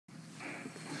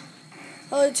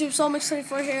Hello YouTube,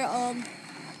 SoulMix24 here,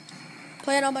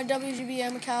 playing on my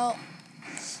WGBM account,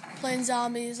 playing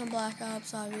zombies and Black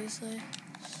Ops, obviously.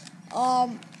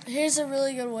 Here's a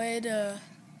really good way to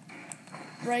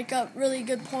rank up really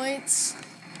good points.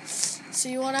 So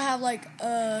you want to have like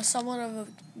somewhat of a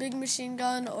big machine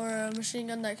gun or a machine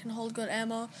gun that can hold good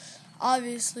ammo.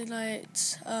 Obviously, the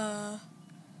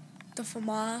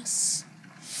FAMAS.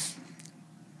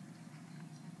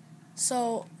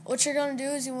 So what you're gonna do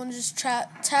is you want to just turn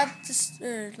this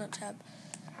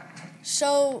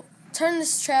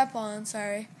trap on.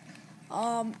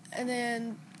 And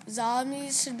then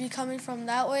zombies should be coming from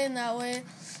that way, and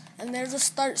they'll just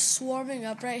start swarming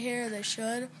up right here. They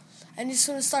should, and you're just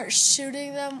gonna start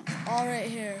shooting them all right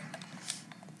here.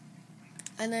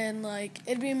 And then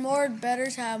it'd be better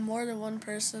to have more than one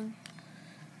person.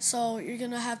 So you're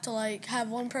gonna have to have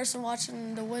one person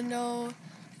watching the window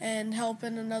and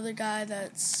helping another guy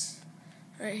that's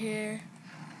right here.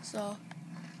 So,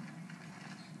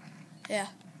 yeah.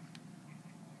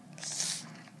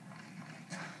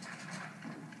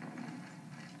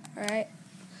 Alright.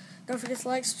 Don't forget to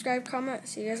like, subscribe, comment.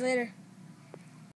 See you guys later.